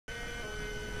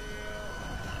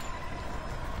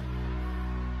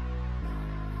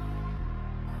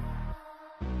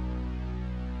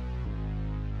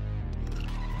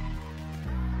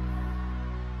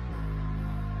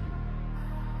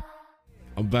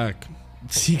I'm back.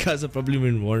 You guys have probably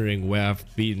been wondering where I've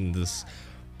been this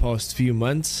past few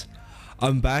months.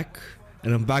 I'm back,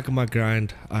 and I'm back on my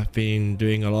grind. I've been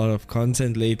doing a lot of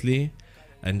content lately,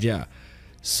 and yeah,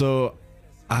 so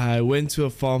I went to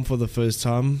a farm for the first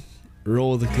time.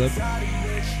 Roll the clip.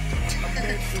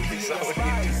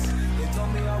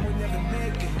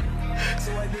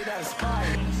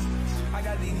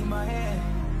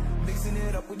 Mixing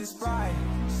it up with the Sprite.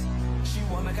 She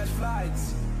wanna catch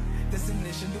flights,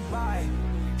 destination Dubai.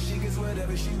 She gets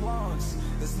whatever she wants,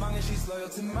 as long as she's loyal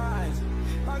to mine.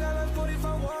 I got like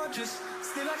 45 watches,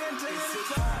 still I can take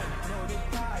it time. Know the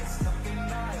price, nothing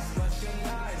nice, watch your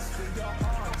lies, with your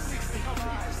arms, 60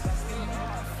 price, that's the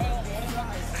heart, all the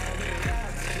price, all the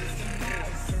rats, chasing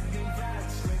nice, sending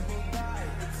rats, rainbow bright,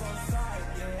 it's on site,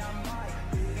 yeah I might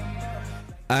beat them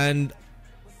up. And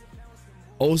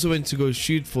also went to go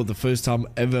shoot for the first time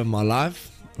ever in my life.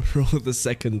 Roll the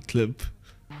second clip.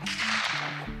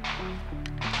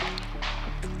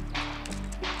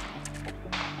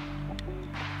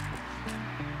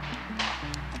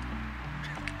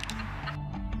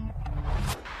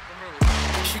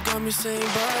 She got me saying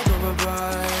bye, bye, bye,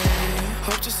 bye.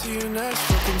 Hope to see you next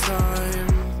fucking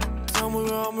time. Tell me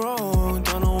where I'm wrong,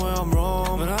 don't know where I'm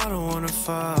wrong, but I don't wanna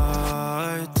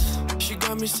fight. She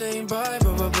got me saying bye,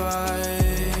 bye, bye, bye.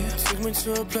 Took me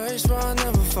to a place where I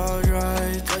never felt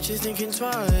right. Got you thinking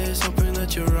twice, hoping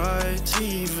that you're right,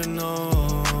 even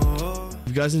though. If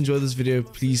you guys enjoyed this video,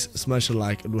 please smash a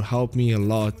like. It will help me a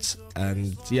lot.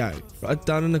 And yeah, write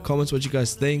down in the comments what you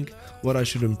guys think, what I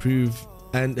should improve,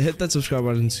 and hit that subscribe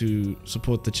button to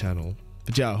support the channel.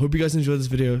 But yeah, I hope you guys enjoyed this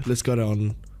video. Let's go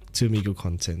on to Amigo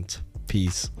content.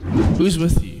 Peace. Who's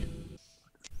with you?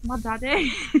 My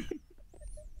daddy.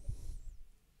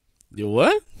 You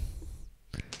what?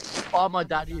 Oh, my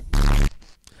daddy.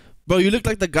 Bro, you look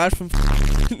like the guy from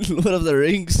Lord of the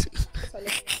Rings.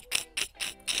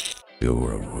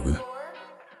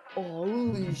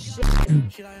 Holy shit. I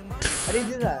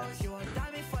didn't do that.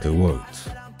 It worked.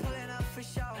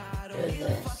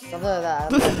 Something like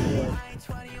that.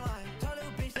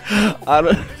 I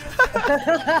don't.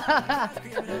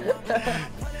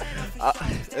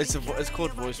 It's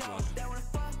called voice mod.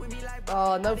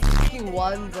 Oh, no fucking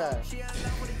wonder.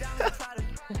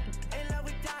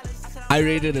 I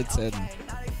rated it 10.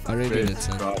 I rated it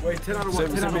 10. Wait, 10 out of 1.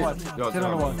 10 out of 1. 10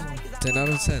 out of 1. 10 out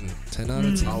of 10. 10 out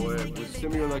of 10. I'll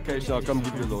send me your location. I'll come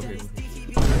give you a location.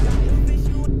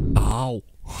 Ow.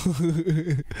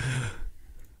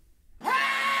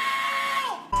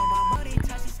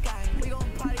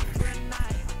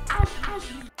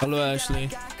 Hello, Ashley.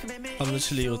 I'm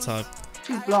literally your type.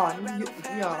 She's blonde.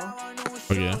 Yeah.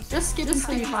 Okay. Just skip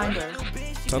until you find her.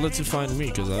 Tell her to find me,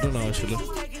 because I don't know how she looks.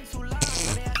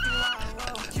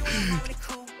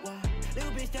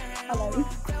 Hello.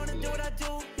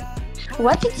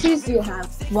 What tattoos do you have?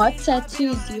 What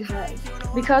tattoos do you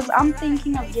have? Because I'm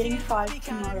thinking of getting 5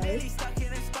 tomorrow.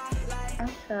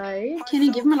 Okay. Can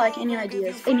you give me like any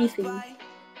ideas? Anything?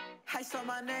 Get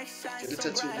a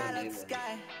tattoo of my name on it.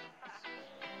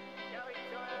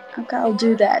 Okay, I'll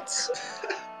do that.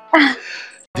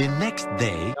 The next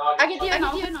day. I get you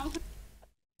now.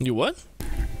 You what?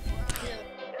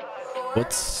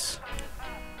 What's...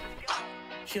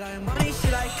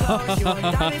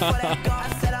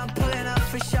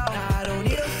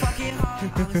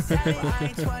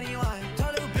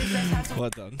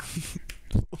 What done?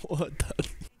 What done?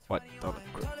 What done?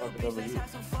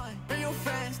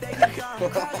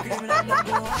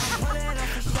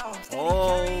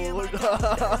 Oh,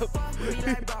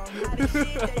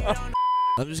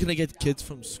 I'm just gonna get kids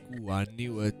from school. I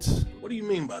knew it. What do you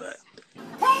mean by that?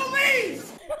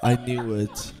 I knew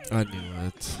it. I knew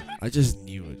it. I just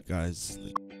knew it, guys.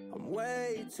 I'm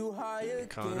way too high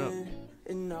Count up. again,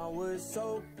 and I was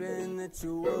hoping that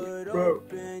you would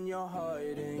open your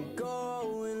heart and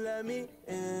go and let me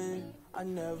in. I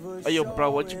never Hey, yo,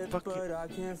 bro, what you show it, fucking... but I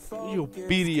can't You focus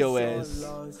beat your 'cause ass.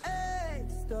 I lost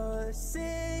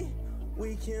ecstasy.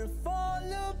 We can fall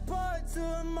apart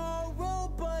tomorrow,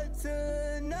 but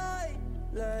tonight,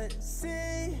 let's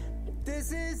see if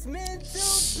this is meant to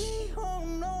be. Oh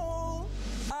no,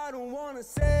 I don't wanna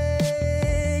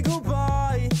say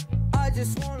goodbye. I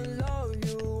just wanna love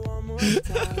you one more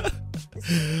time.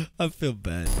 I feel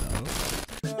bad now.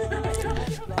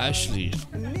 Ashley.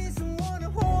 I need someone to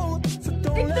hold, so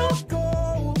don't let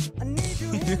go. I need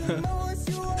you in the most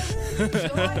you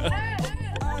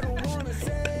I don't wanna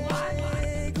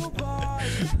say goodbye.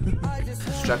 I just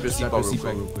Strap your seatbelt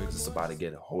real quick. It's about to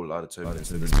get a whole lot of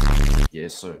turbulence.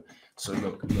 Yes, sir. So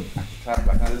look. Clap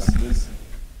like this.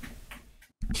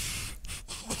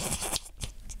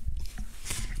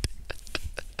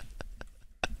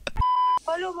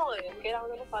 Follow mo eh. Kailangan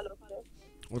ko na follow ko.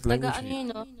 What language? Taga ano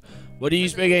yun, no? What are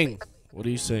you speaking? What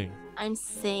are you saying? I'm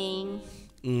saying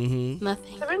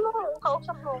nothing. Sabihin mo,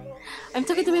 kausap mo. I'm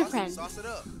talking to my friend.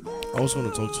 I also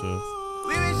want to talk to her.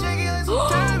 We been shaking like some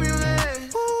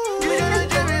turbulence. You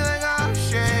just did me like I'm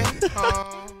shit.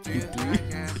 Do you think I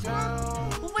can't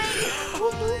tell?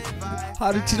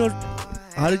 How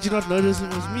did you not notice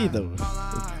it was me though?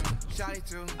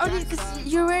 Oh, because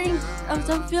you're wearing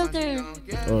some filter.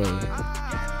 Oh.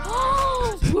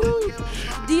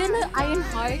 Do you know Iron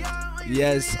Heart?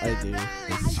 Yes, I do.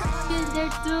 He's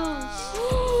there too.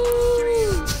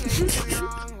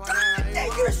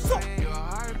 You're so.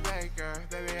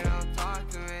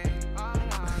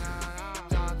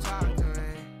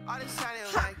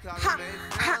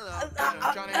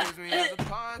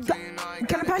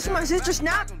 Can I pass you my sister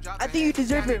snap? I think you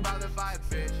deserve it.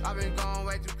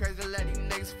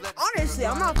 Honestly,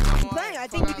 I'm not playing. I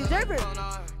think you deserve it.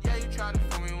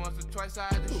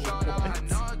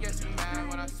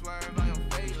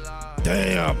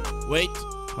 Damn. Wait.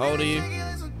 How old are you?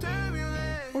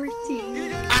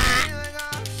 14.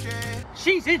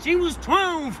 She said she was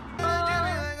 12.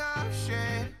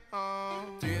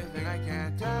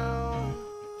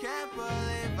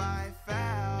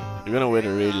 You're gonna wait a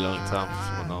really long time for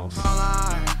someone else.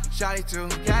 What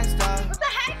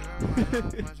the heck?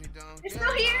 You're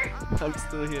still here? I'm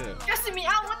still here. Stressing me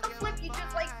out. What the flip? You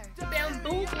just like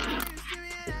bamboozled me.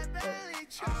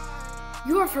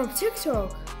 You are from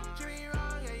TikTok.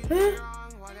 Huh?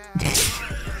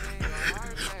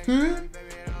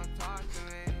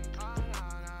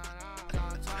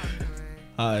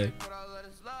 Hi.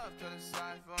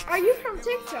 Are you from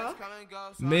TikTok?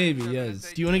 Maybe,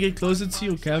 yes. Do you want to get closer to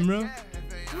your camera?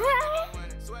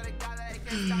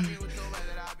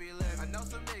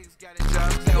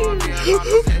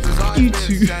 You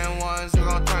too.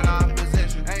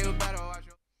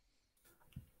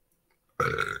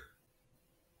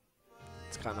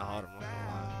 It's kind of hard, I'm not gonna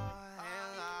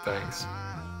lie. Thanks.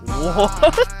 What?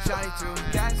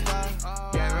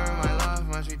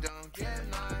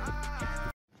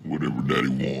 Whatever daddy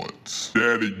wants,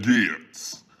 daddy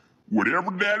gets.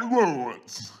 Whatever daddy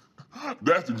wants,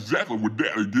 that's exactly what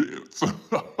daddy gets.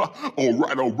 All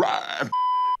right, all right.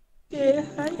 Yeah,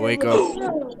 Wake up.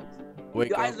 Wake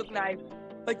Your up. eyes look nice,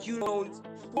 but you don't.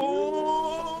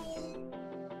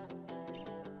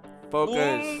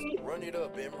 Focus. Run it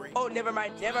up, Emery. Oh, never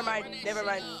mind. Never mind. Never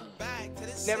mind.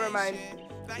 Never mind.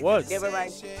 What? Never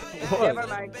mind. What? Never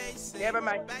mind. Never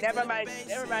mind. Never mind.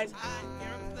 Never mind.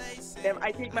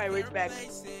 I take my words back.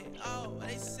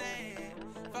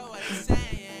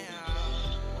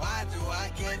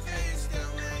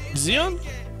 Zion?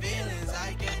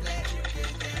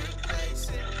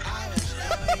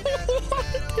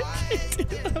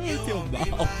 With your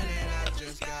mouth.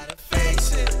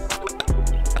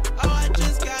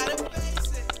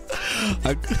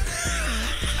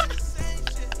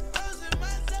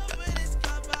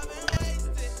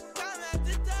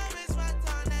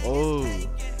 Oh,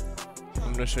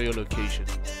 I'm gonna show you location.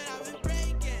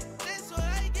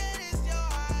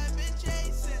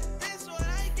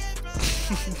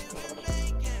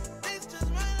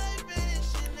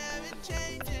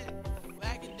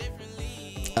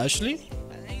 Ashley?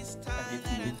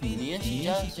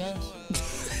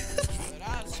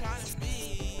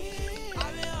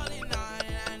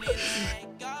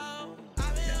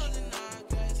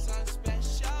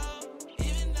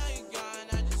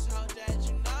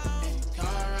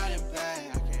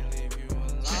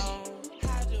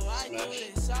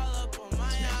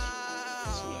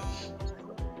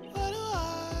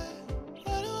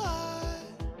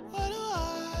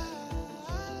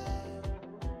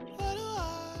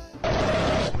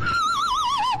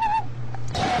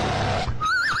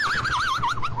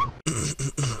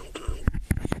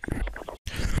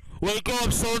 Wake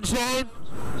up, sunshine!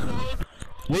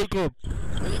 Wake up!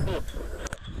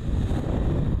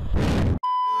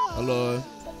 Hello.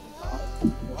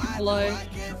 Hello.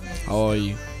 How are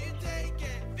you?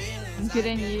 I'm good,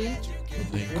 and you?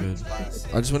 Doing good.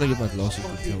 I just want to get my glasses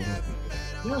quickly.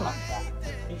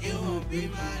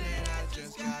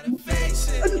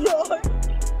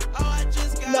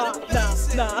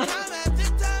 Nah.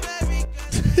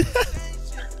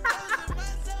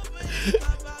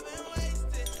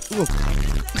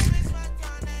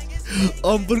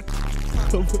 Amber.